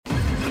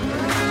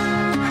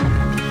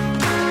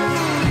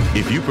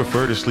If you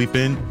prefer to sleep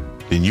in,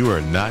 then you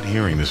are not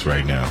hearing this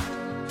right now.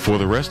 For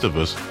the rest of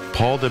us,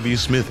 Paul W.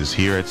 Smith is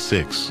here at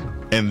 6.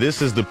 And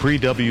this is the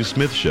Pre-W.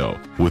 Smith Show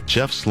with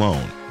Jeff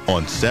Sloan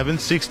on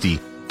 760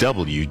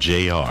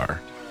 WJR.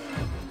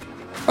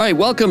 All right,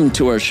 welcome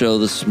to our show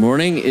this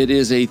morning. It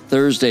is a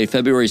Thursday,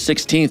 February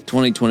 16th,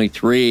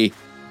 2023.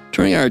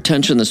 Turning our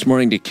attention this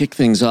morning to kick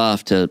things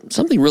off to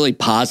something really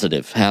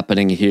positive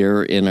happening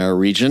here in our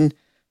region.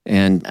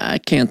 And I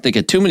can't think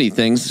of too many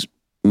things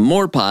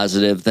more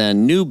positive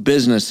than new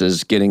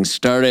businesses getting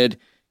started,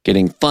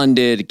 getting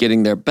funded,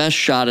 getting their best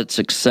shot at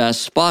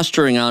success.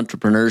 Fostering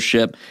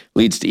entrepreneurship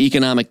leads to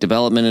economic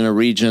development in a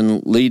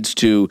region, leads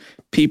to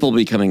people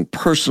becoming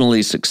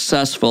personally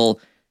successful,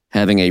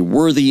 having a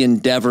worthy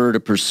endeavor to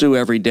pursue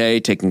every day,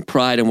 taking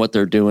pride in what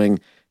they're doing,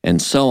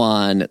 and so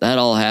on. That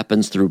all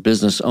happens through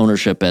business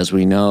ownership, as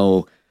we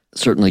know,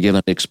 certainly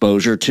given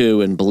exposure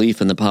to and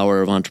belief in the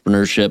power of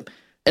entrepreneurship.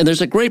 And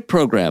there's a great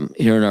program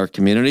here in our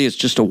community. It's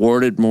just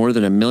awarded more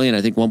than $1 million,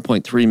 I think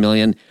 $1.3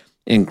 million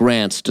in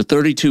grants to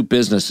 32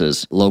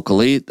 businesses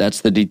locally.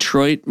 That's the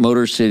Detroit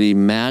Motor City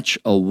Match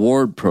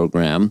Award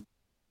Program.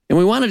 And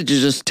we wanted to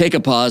just take a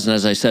pause and,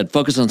 as I said,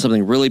 focus on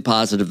something really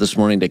positive this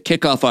morning to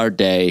kick off our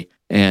day.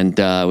 And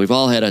we've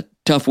all had a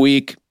tough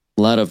week,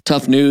 a lot of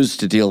tough news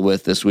to deal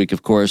with this week,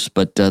 of course,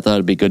 but thought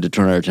it'd be good to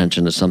turn our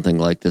attention to something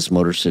like this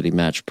Motor City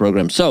Match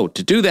program. So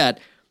to do that,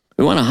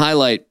 we want to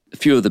highlight a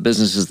few of the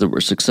businesses that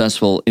were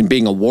successful in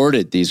being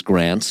awarded these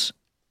grants.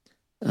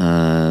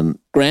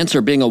 Grants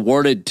are being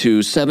awarded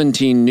to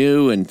 17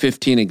 new and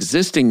 15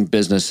 existing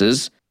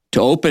businesses to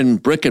open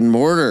brick and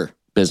mortar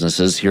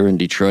businesses here in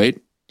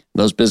Detroit.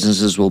 Those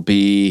businesses will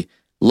be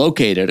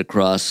located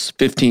across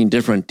 15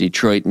 different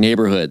Detroit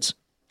neighborhoods.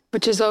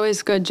 Which is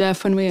always good,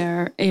 Jeff, when we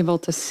are able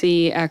to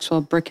see actual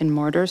brick and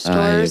mortar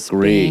stores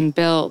being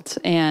built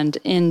and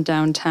in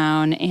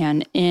downtown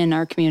and in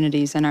our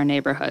communities and our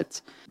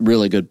neighborhoods.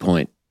 Really good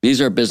point. These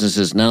are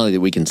businesses not only that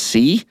we can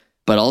see,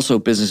 but also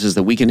businesses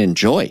that we can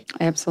enjoy.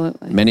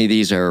 Absolutely. Many of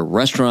these are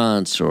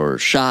restaurants or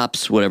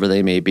shops, whatever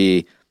they may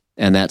be,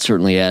 and that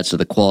certainly adds to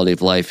the quality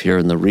of life here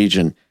in the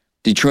region.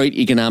 Detroit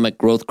Economic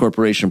Growth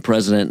Corporation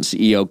President and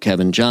CEO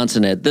Kevin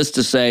Johnson had this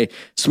to say: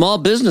 small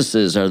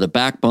businesses are the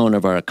backbone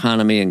of our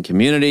economy and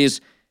communities.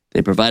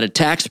 They provide a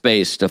tax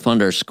base to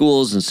fund our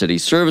schools and city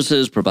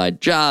services,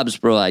 provide jobs,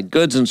 provide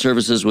goods and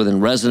services within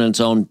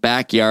residents-owned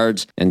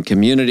backyards and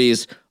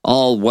communities.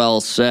 All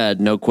well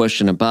said, no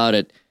question about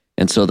it.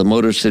 And so the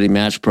Motor City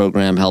Match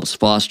program helps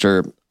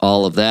foster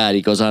all of that.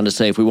 He goes on to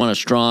say, if we want a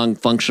strong,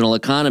 functional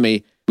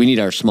economy, we need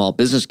our small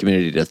business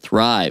community to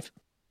thrive.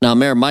 Now,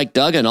 Mayor Mike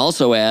Duggan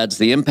also adds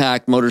the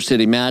impact Motor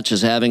City Match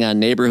is having on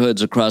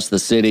neighborhoods across the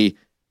city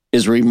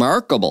is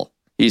remarkable.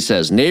 He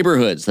says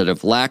neighborhoods that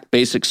have lacked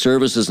basic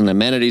services and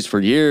amenities for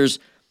years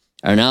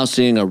are now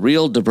seeing a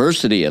real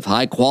diversity of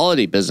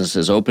high-quality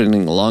businesses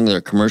opening along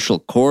their commercial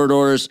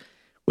corridors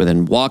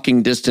within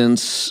walking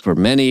distance for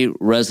many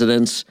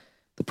residents.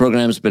 The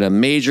program has been a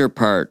major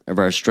part of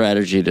our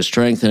strategy to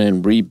strengthen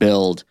and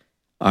rebuild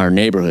our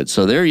neighborhoods.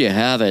 So there you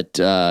have it,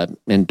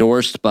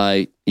 endorsed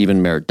by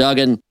even Mayor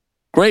Duggan.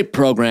 Great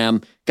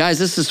program. Guys,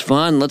 this is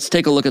fun. Let's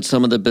take a look at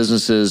some of the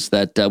businesses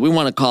that we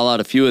want to call out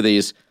a few of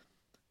these,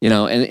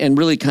 and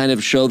really kind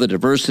of show the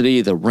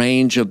diversity, the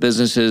range of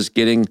businesses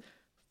getting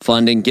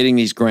funding, getting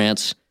these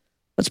grants.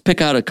 Let's pick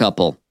out a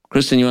couple.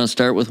 Kristen, you want to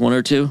start with one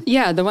or two?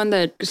 Yeah, the one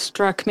that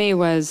struck me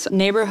was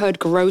Neighborhood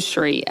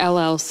Grocery,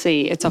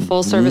 LLC. It's a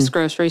full-service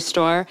grocery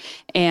store,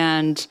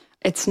 and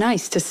it's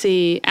nice to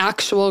see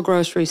actual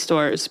grocery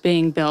stores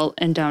being built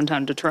in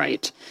downtown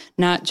Detroit,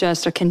 not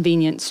just a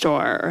convenience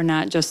store or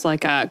not just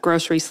like a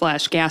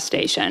grocery/gas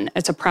station.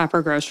 It's a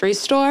proper grocery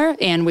store,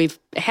 and we've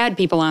had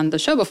people on the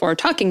show before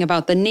talking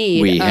about the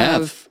need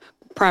of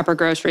proper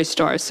grocery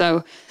stores.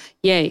 So,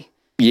 yay.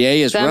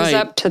 Yay is right. Thumbs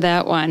up to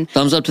that one.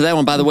 Thumbs up to that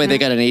one. By the way, they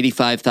got an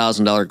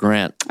 $85,000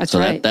 grant. That's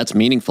right. That's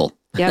meaningful.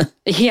 Yeah.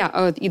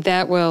 Oh,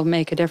 that will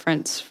make a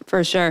difference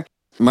for sure.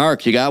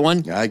 Mark, you got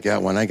one? I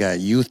got one. I got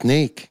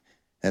Youthnique.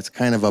 That's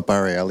kind of up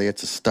our alley.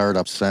 It's a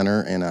startup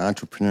center and an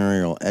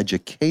entrepreneurial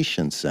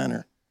education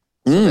center.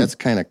 So that's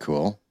kind of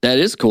cool. That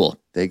is cool.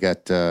 They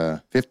got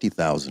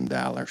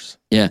 $50,000.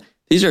 Yeah.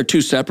 These are two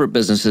separate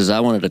businesses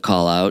I wanted to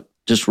call out.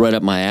 Just right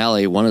up my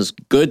alley. One is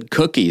Good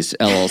Cookies,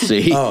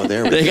 LLC. Oh,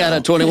 there we go. They got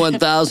a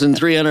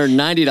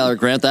 $21,390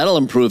 grant. That'll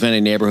improve any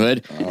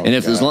neighborhood. Oh, and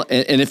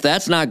if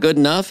that's not good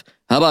enough,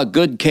 how about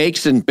Good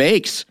Cakes and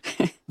Bakes?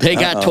 They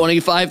got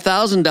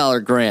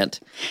 $25,000 grant.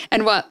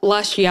 And what,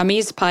 Lush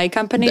Yummies Pie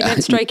Company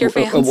that strike your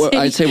fancy?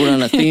 I'd say we're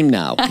on a theme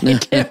now.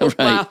 Right,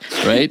 wow.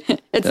 Right?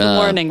 It's the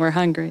morning. We're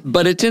hungry.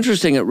 But it's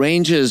interesting. It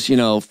ranges,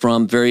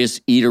 from various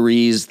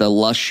eateries. The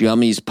Lush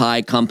Yummies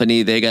Pie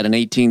Company, they got an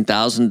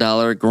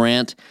 $18,000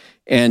 grant.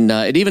 And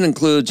it even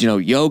includes,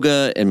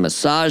 yoga and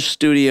massage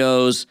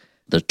studios.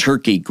 The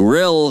Turkey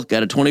Grill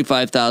got a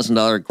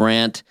 $25,000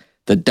 grant.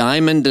 The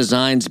Diamond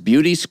Designs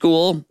Beauty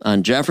School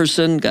on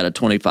Jefferson got a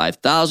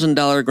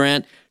 $25,000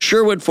 grant.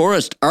 Sherwood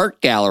Forest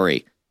Art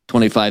Gallery,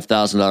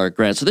 $25,000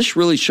 grant. So this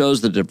really shows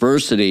the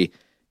diversity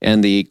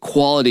and the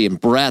quality and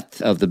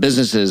breadth of the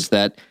businesses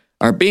that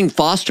are being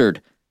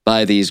fostered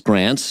by these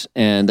grants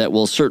and that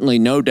will certainly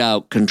no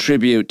doubt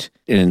contribute,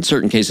 in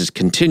certain cases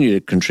continue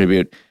to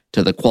contribute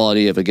to the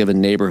quality of a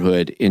given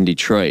neighborhood in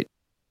Detroit.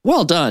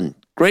 Well done.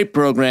 Great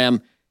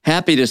program.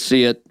 Happy to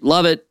see it.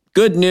 Love it.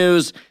 Good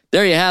news.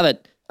 There you have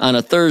it on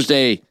a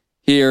Thursday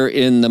here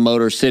in the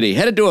Motor City.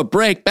 Headed to a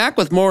break. Back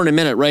with more in a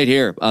minute right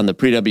here on the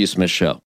Pre W. Smith Show.